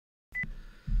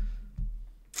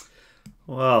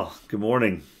Well, good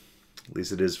morning. At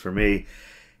least it is for me.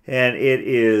 And it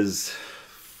is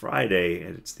Friday,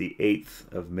 and it's the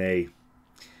 8th of May.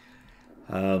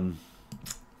 Um,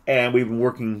 and we've been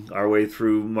working our way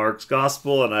through Mark's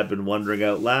Gospel, and I've been wondering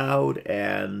out loud.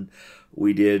 And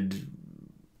we did,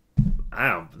 I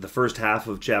don't know, the first half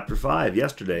of chapter 5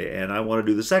 yesterday, and I want to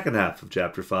do the second half of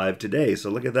chapter 5 today. So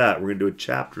look at that. We're going to do a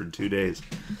chapter in 2 days.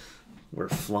 We're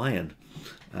flying.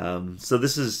 So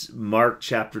this is Mark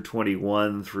chapter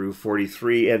 21 through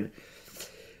 43. And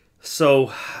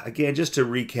so, again, just to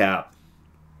recap,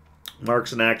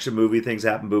 Mark's an action movie. Things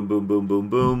happen, boom, boom, boom, boom,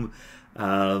 boom.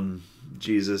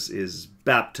 Jesus is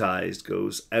baptized,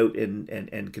 goes out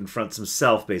and confronts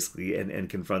himself, basically, and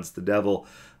confronts the devil,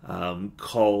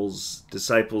 calls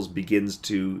disciples, begins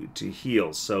to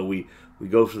heal. So we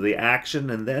go through the action,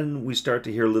 and then we start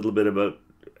to hear a little bit about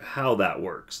how that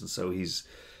works. And so he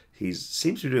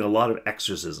seems to be doing a lot of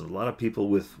exorcism, a lot of people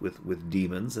with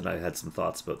demons, and I had some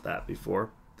thoughts about that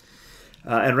before.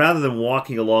 And rather than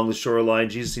walking along the shoreline,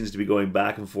 Jesus seems to be going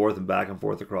back and forth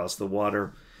across the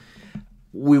water.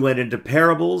 We went into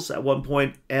parables at one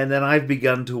point, and then I've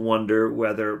begun to wonder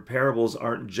whether parables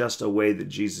aren't just a way that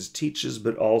Jesus teaches,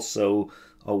 but also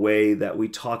a way that we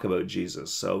talk about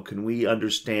Jesus. So can we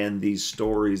understand these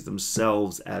stories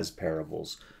themselves as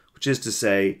parables? Which is to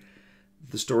say,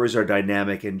 the stories are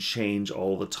dynamic and change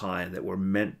all the time, that we're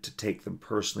meant to take them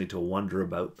personally, to wonder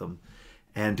about them,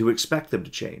 and to expect them to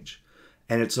change.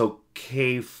 And it's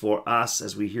okay for us,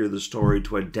 as we hear the story,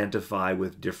 to identify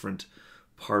with different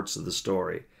parts of the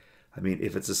story. I mean,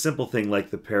 if it's a simple thing like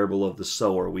the parable of the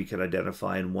sower, we can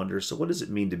identify and wonder, so what does it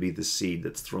mean to be the seed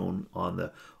that's thrown on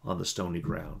the stony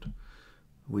ground?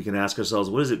 We can ask ourselves,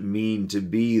 what does it mean to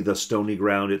be the stony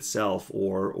ground itself,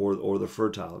 or the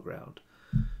fertile ground?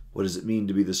 What does it mean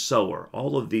to be the sower?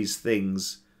 All of these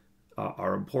things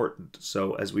are important.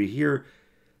 So as we hear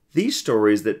these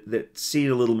stories that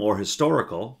seem a little more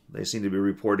historical, they seem to be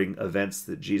reporting events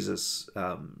that Jesus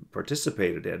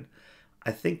participated in,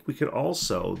 I think we could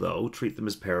also, though, treat them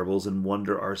as parables and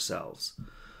wonder ourselves.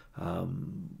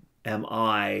 Am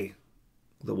I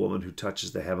the woman who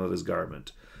touches the hem of his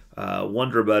garment?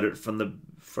 Wonder about it from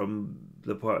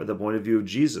the point of view of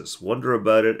Jesus. Wonder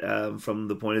about it from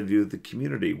the point of view of the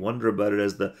community. Wonder about it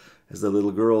as the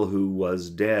little girl who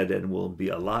was dead and will be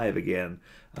alive again.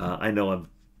 I know I'm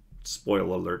spoiler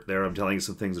alert there. I'm telling you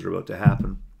some things that are about to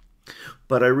happen.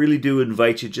 But I really do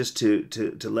invite you just to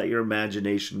let your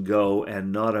imagination go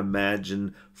and not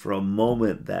imagine for a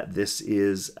moment that this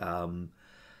is a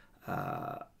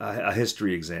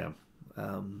history exam,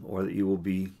 or that you will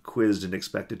be quizzed and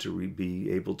expected to be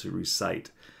able to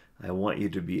recite. I want you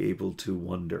to be able to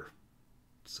wonder.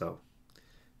 So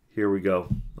here we go.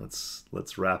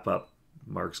 Let's wrap up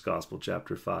Mark's Gospel,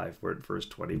 chapter 5. We're at verse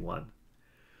 21.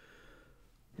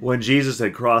 When Jesus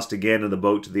had crossed again in the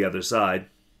boat to the other side,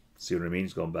 see what I mean?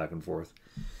 He's going back and forth.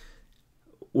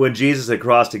 When Jesus had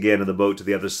crossed again in the boat to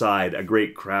the other side, a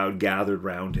great crowd gathered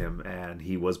round him, and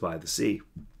he was by the sea.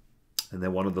 And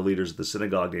then one of the leaders of the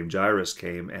synagogue named Jairus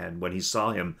came, and when he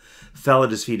saw him, fell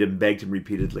at his feet and begged him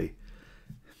repeatedly,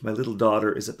 "My little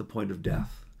daughter is at the point of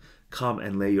death. Come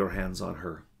and lay your hands on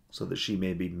her, so that she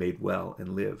may be made well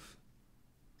and live."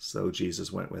 So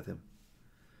Jesus went with him.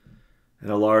 And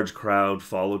a large crowd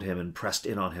followed him and pressed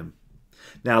in on him.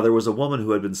 Now there was a woman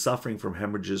who had been suffering from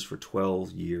hemorrhages for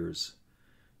 12 years.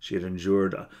 She had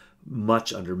endured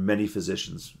much under many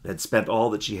physicians, had spent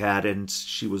all that she had, and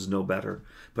she was no better,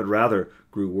 but rather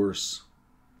grew worse.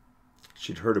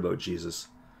 She'd heard about Jesus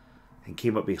and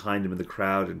came up behind him in the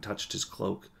crowd and touched his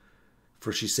cloak.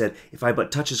 For she said, "If I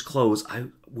but touch his clothes, I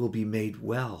will be made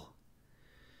well."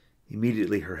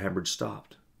 Immediately her hemorrhage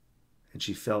stopped, and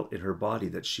she felt in her body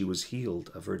that she was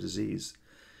healed of her disease.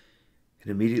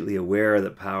 And immediately aware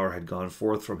that power had gone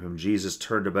forth from him, Jesus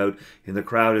turned about in the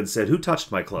crowd and said, "Who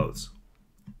touched my clothes?"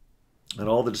 And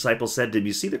all the disciples said to him,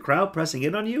 "You see the crowd pressing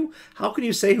in on you? How can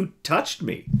you say, 'Who touched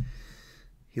me?'"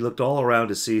 He looked all around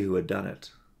to see who had done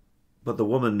it. But the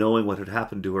woman, knowing what had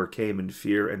happened to her, came in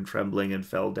fear and trembling and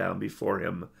fell down before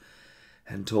him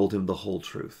and told him the whole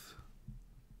truth.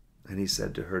 And he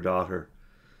said to her, "Daughter,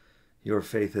 your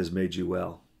faith has made you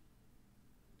well.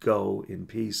 Go in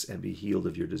peace and be healed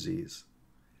of your disease."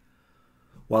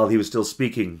 While he was still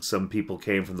speaking, some people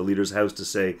came from the leader's house to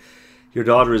say, "Your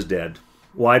daughter is dead.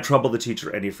 Why trouble the teacher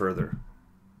any further?"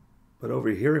 But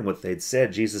overhearing what they'd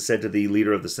said, Jesus said to the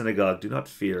leader of the synagogue, "Do not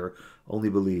fear, only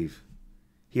believe."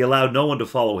 He allowed no one to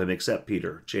follow him except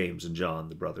Peter, James, and John,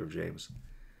 the brother of James.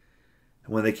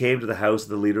 And when they came to the house of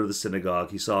the leader of the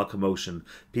synagogue, he saw a commotion,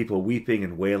 people weeping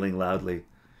and wailing loudly.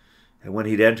 And when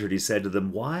he'd entered, he said to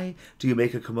them, "Why do you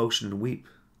make a commotion and weep?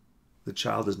 The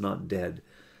child is not dead,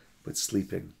 but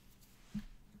sleeping."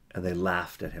 And they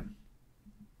laughed at him.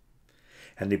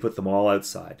 And he put them all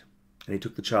outside. And he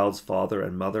took the child's father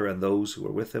and mother and those who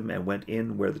were with him and went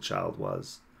in where the child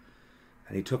was.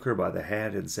 And he took her by the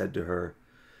hand and said to her,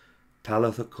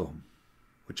 "Talitha cum,"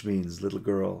 which means, "Little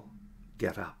girl,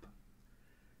 get up."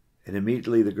 And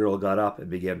immediately the girl got up and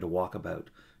began to walk about.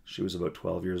 She was about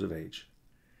 12 years of age.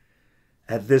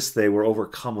 At this they were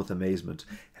overcome with amazement,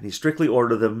 and he strictly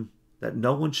ordered them that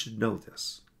no one should know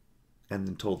this, and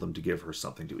then told them to give her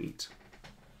something to eat.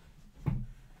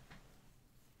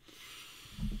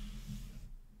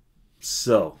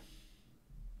 So,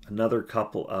 another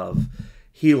couple of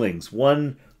healings.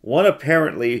 One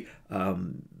apparently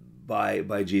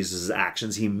by Jesus'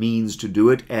 actions, he means to do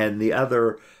it, and the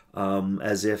other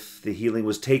as if the healing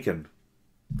was taken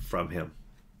from him.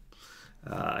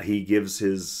 He gives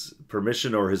his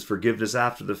permission or his forgiveness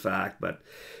after the fact, but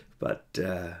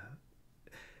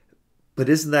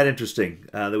isn't that interesting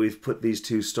that we've put these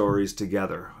two stories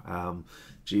together?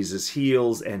 Jesus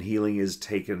heals, and healing is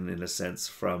taken, in a sense,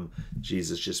 from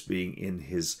Jesus just being in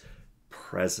his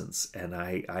presence. And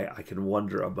I can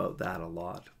wonder about that a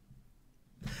lot.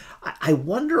 I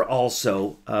wonder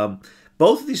also,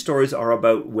 both of these stories are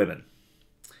about women.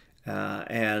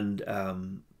 I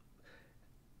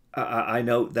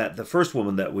note that the first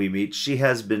woman that we meet, she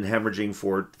has been hemorrhaging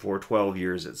for 12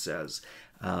 years, it says.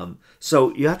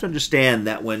 So you have to understand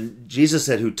that when Jesus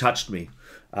said, "Who touched me?"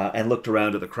 And looked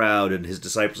around at the crowd, and his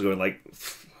disciples are going like,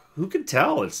 "Who can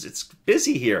tell? It's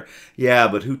busy here." "Yeah,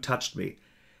 but who touched me?"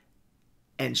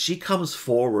 And she comes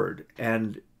forward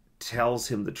and tells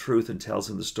him the truth and tells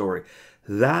him the story.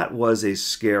 That was a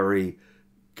scary,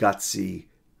 gutsy,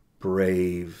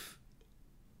 brave,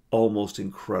 almost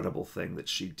incredible thing that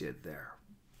she did there.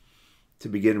 To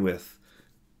begin with,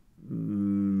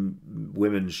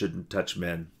 women shouldn't touch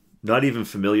men, not even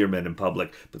familiar men in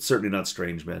public, but certainly not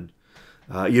strange men.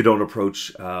 You don't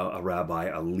approach a rabbi,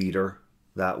 a leader,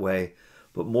 that way.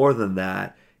 But more than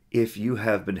that, if you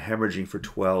have been hemorrhaging for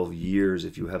 12 years,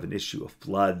 if you have an issue of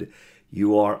blood,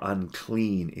 you are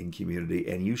unclean in community,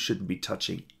 and you shouldn't be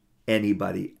touching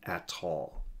anybody at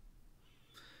all.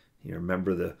 You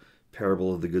remember the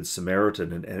parable of the Good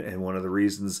Samaritan, and one of the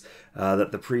reasons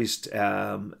that the priest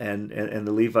and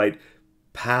the Levite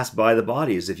pass by the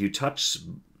body is if you touch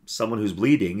someone who's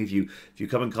bleeding, if you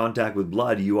come in contact with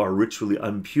blood, you are ritually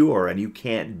impure, and you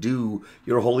can't do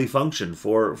your holy function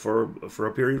for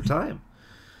a period of time.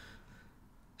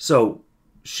 So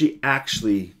she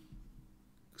actually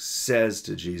says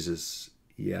to Jesus,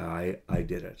 "Yeah, I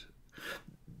did it."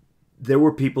 There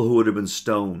were people who would have been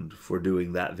stoned for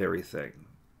doing that very thing.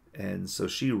 And so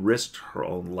she risked her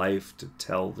own life to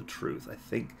tell the truth. I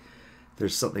think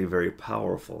there's something very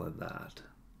powerful in that.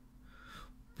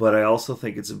 But I also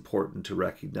think it's important to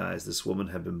recognize this woman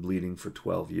had been bleeding for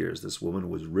 12 years. This woman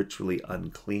was ritually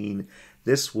unclean.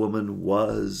 This woman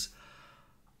was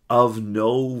of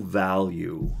no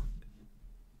value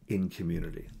in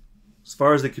community. As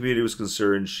far as the community was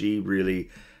concerned, she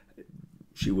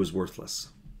was worthless.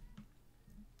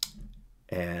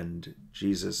 And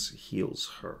Jesus heals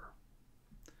her.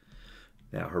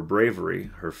 Now, her bravery,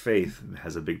 her faith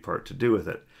has a big part to do with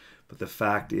it. But the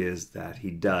fact is that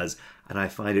he does. And I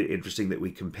find it interesting that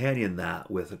we companion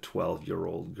that with a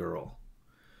 12-year-old girl.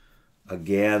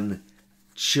 Again,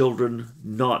 children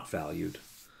not valued.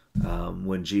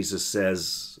 When Jesus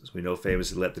says, as we know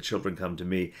famously, "Let the children come to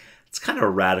me," it's kind of a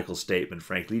radical statement,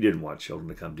 frankly. You didn't want children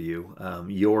to come to you.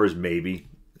 Yours, maybe.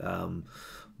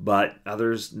 But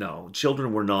others, no.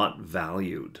 Children were not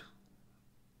valued.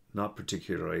 Not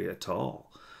particularly at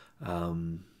all.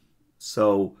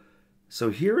 So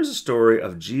here is a story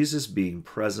of Jesus being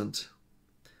present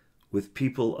with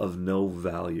people of no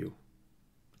value.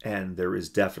 And there is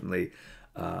definitely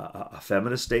a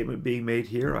feminist statement being made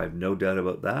here. I have no doubt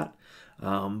about that.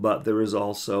 But there is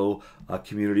also a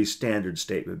community standard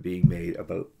statement being made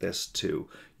about this too.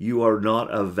 You are not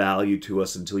of value to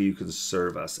us until you can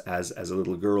serve us. As a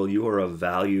little girl, you are of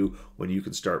value when you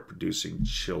can start producing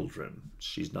children.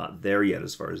 She's not there yet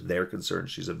as far as they're concerned.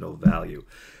 She's of no value.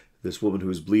 This woman who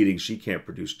is bleeding, she can't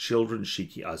produce children. She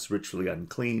is ritually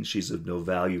unclean. She's of no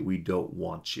value. We don't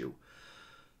want you.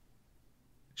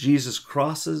 Jesus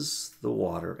crosses the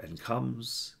water and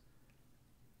comes.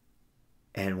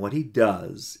 And what he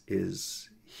does is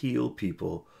heal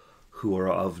people who are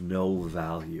of no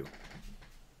value.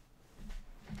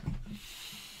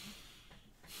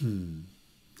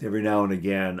 Every now and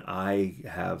again, I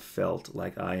have felt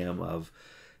like I am of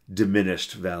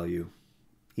diminished value,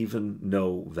 even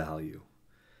no value.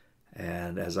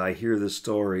 And as I hear this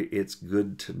story, it's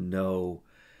good to know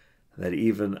that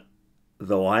even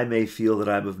though I may feel that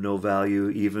I'm of no value,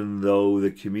 even though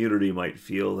the community might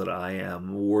feel that I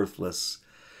am worthless,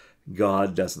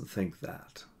 God doesn't think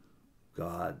that.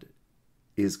 God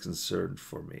is concerned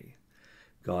for me.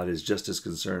 God is just as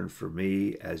concerned for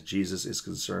me as Jesus is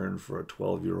concerned for a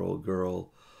 12-year-old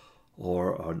girl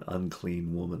or an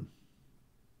unclean woman.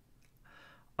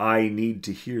 I need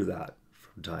to hear that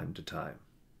from time to time.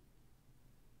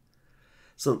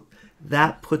 So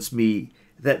that puts me,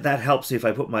 that helps me if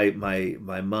I put my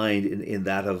mind in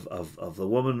that of the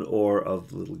woman or of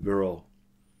the little girl.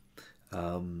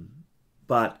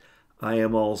 But I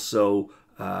am also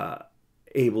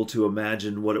able to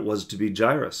imagine what it was to be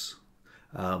Jairus,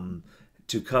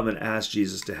 to come and ask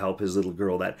Jesus to help his little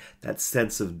girl, that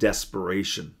sense of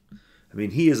desperation. I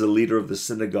mean, he is a leader of the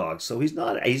synagogue, so he's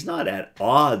not at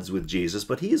odds with Jesus,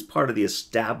 but he is part of the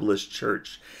established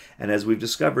church. And as we've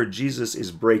discovered, Jesus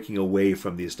is breaking away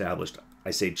from the established,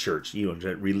 I say church,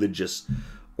 religious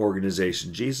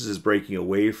organization. Jesus is breaking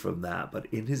away from that, but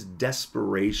in his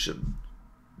desperation,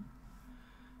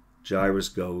 Jairus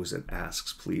goes and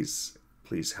asks, please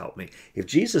help me. If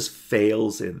Jesus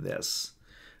fails in this,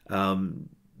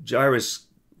 Jairus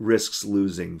risks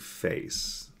losing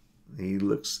face. He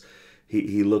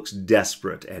looks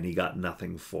desperate, and he got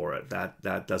nothing for it.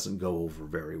 That doesn't go over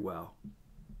very well.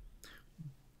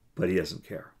 But he doesn't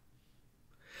care.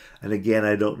 And again,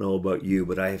 I don't know about you,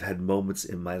 but I have had moments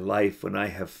in my life when I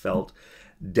have felt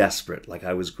desperate, like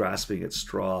I was grasping at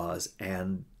straws.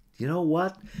 And you know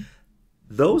what?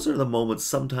 Those are the moments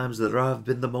sometimes that have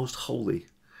been the most holy.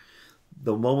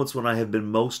 The moments when I have been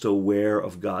most aware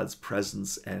of God's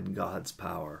presence and God's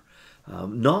power.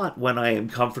 Not when I am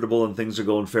comfortable and things are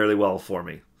going fairly well for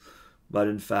me, but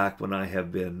in fact when I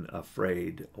have been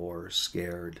afraid or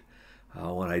scared,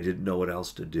 when I didn't know what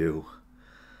else to do.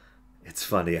 It's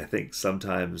funny, I think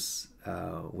sometimes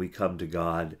we come to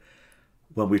God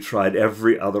when we tried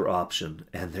every other option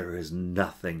and there is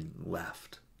nothing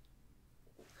left.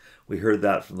 We heard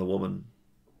that from the woman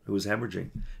who was hemorrhaging.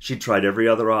 She tried every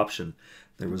other option.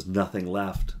 There was nothing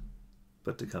left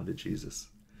but to come to Jesus.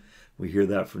 We hear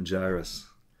that from Jairus.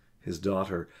 His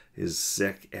daughter is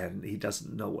sick and he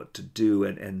doesn't know what to do.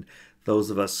 And those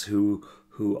of us who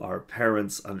are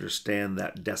parents understand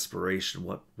that desperation.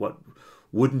 What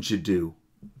wouldn't you do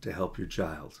to help your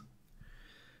child?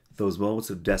 Those moments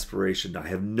of desperation, I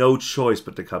have no choice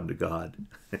but to come to God.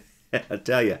 I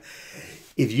tell you,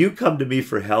 if you come to me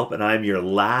for help and I'm your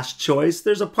last choice,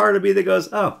 there's a part of me that goes,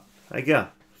 oh, yeah,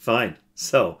 fine.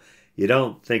 So you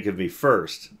don't think of me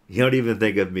first. You don't even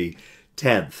think of me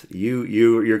 10th.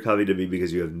 You're coming to me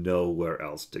because you have nowhere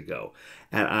else to go.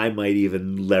 And I might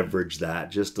even leverage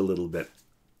that just a little bit.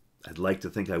 I'd like to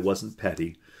think I wasn't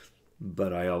petty,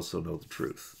 but I also know the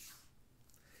truth.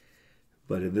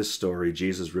 But in this story,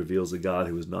 Jesus reveals a God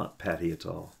who is not petty at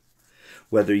all.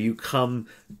 Whether you come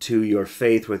to your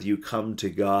faith, whether you come to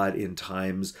God in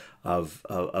times of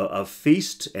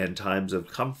feast and times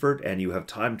of comfort, and you have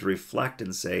time to reflect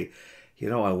and say,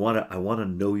 I want to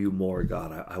know you more,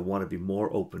 God. I want to be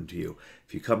more open to you.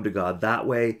 If you come to God that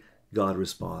way, God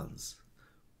responds.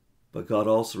 But God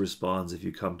also responds if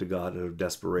you come to God out of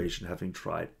desperation, having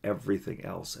tried everything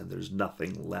else and there's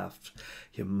nothing left.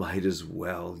 You might as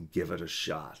well give it a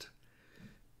shot.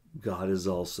 God is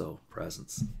also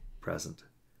present.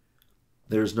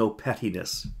 There's no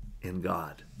pettiness in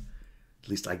God. At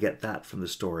least I get that from the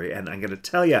story. And I'm going to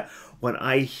tell you, when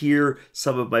I hear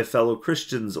some of my fellow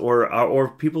Christians or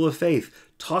people of faith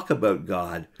talk about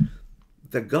God,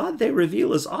 the God they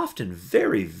reveal is often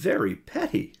very, very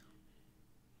petty.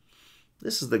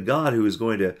 This is the God who is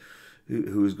going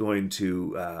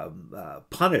to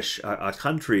punish a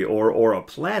country or a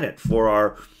planet for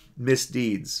our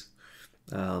misdeeds.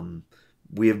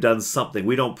 We have done something.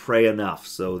 We don't pray enough,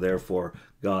 so therefore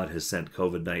God has sent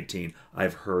COVID-19.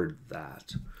 I've heard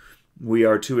that. We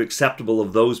are too acceptable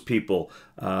of those people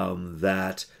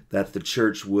that the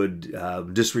church would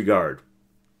disregard.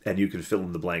 And you can fill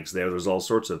in the blanks there. There's all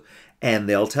sorts of... And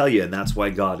they'll tell you, and that's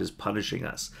why God is punishing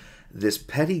us. This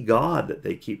petty God that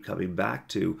they keep coming back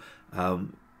to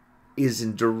is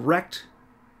in direct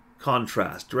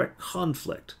contrast, direct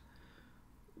conflict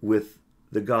with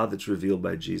the God that's revealed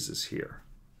by Jesus here.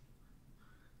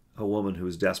 A woman who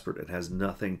is desperate and has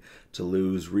nothing to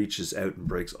lose reaches out and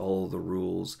breaks all the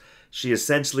rules. She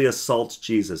essentially assaults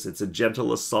Jesus. It's a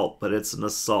gentle assault, but it's an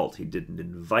assault. He didn't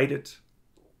invite it.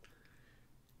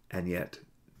 And yet,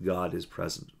 God is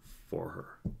present for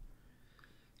her.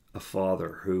 A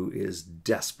father who is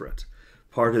desperate.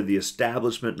 Part of the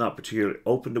establishment, not particularly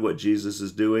open to what Jesus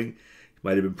is doing.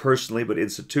 Might have been personally, but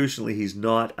institutionally, he's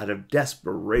not. Out of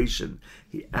desperation,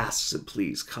 he asks him,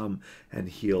 please come and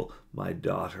heal my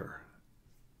daughter.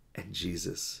 And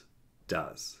Jesus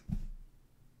does.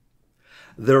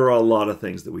 There are a lot of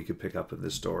things that we could pick up in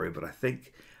this story, but I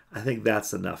think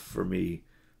that's enough for me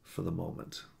for the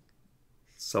moment.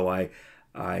 So I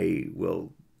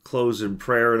will close in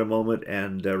prayer in a moment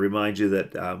and remind you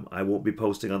that I won't be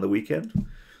posting on the weekend.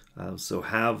 So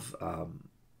have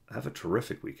a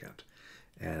terrific weekend,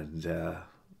 and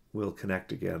we'll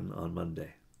connect again on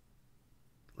Monday.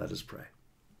 Let us pray.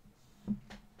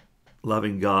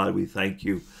 Loving God, we thank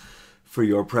you for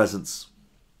your presence.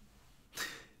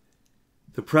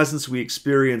 The presence we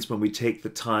experience when we take the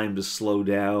time to slow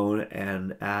down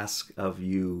and ask of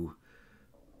you,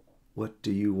 what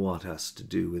do you want us to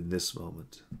do in this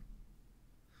moment?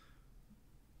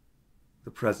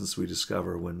 The presence we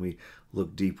discover when we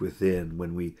look deep within,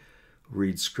 when we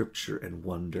read Scripture and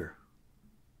wonder.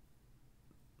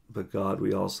 But God,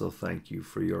 we also thank you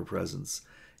for your presence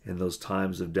in those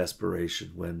times of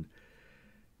desperation when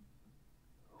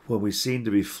we seem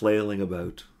to be flailing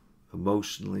about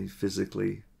emotionally,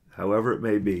 physically, however it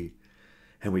may be,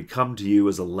 and we come to you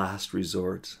as a last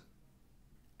resort,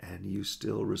 and you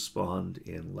still respond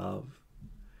in love.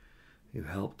 You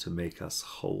help to make us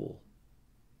whole.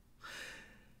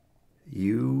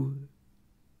 You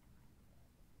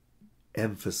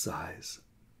emphasize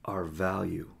our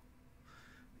value.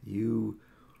 You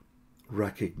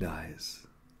recognize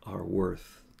our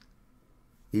worth,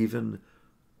 even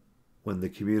when the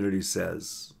community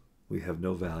says we have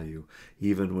no value,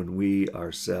 even when we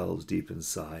ourselves deep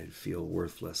inside feel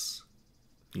worthless.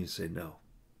 You say, no,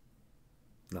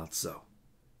 not so.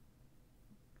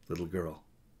 Little girl,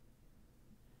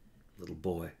 little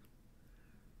boy,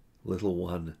 little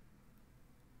one,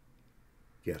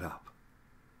 get up.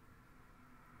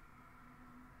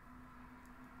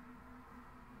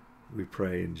 We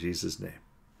pray in Jesus' name.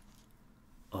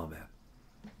 Amen.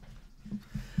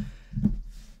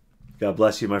 God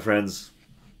bless you, my friends.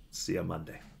 See you on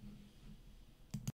Monday.